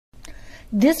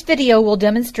This video will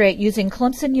demonstrate using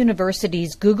Clemson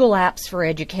University's Google Apps for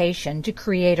Education to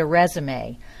create a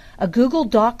resume. A Google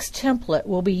Docs template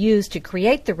will be used to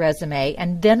create the resume,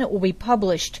 and then it will be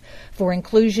published for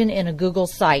inclusion in a Google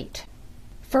site.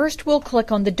 First, we'll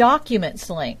click on the Documents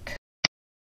link.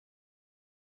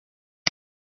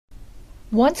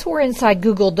 Once we're inside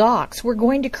Google Docs, we're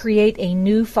going to create a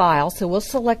new file, so we'll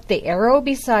select the arrow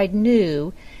beside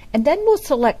New, and then we'll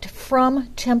select From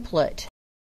Template.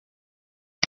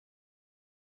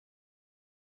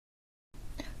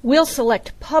 We'll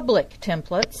select Public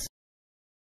Templates,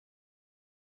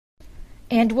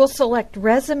 and we'll select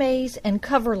Resumes and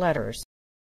Cover Letters.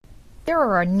 There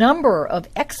are a number of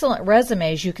excellent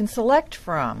resumes you can select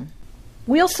from.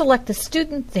 We'll select the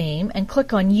student theme and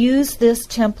click on Use this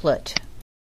template.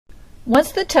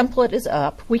 Once the template is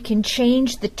up, we can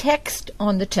change the text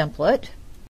on the template,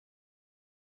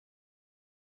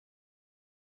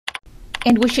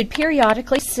 and we should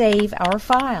periodically save our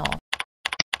file.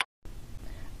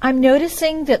 I'm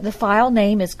noticing that the file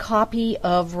name is Copy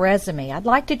of Resume. I'd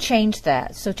like to change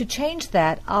that. So to change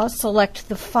that, I'll select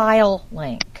the File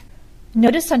link.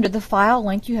 Notice under the File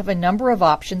link you have a number of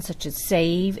options such as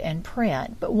Save and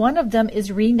Print, but one of them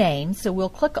is Rename, so we'll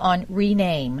click on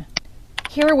Rename.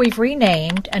 Here we've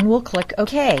renamed, and we'll click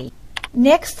OK.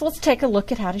 Next, let's take a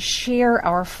look at how to share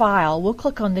our file. We'll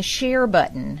click on the Share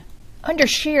button. Under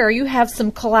Share, you have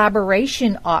some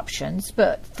collaboration options,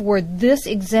 but for this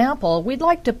example, we'd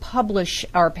like to publish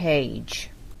our page.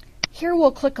 Here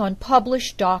we'll click on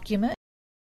Publish Document.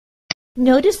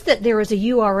 Notice that there is a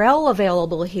URL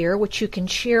available here which you can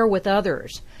share with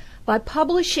others. By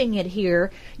publishing it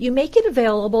here, you make it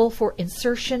available for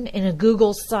insertion in a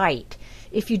Google site.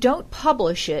 If you don't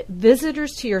publish it,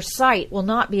 visitors to your site will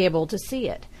not be able to see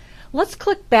it. Let's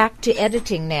click back to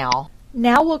editing now.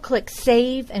 Now we'll click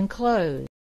Save and Close.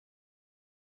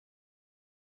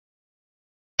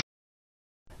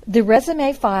 The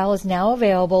resume file is now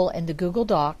available in the Google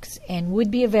Docs and would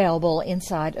be available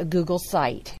inside a Google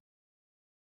site.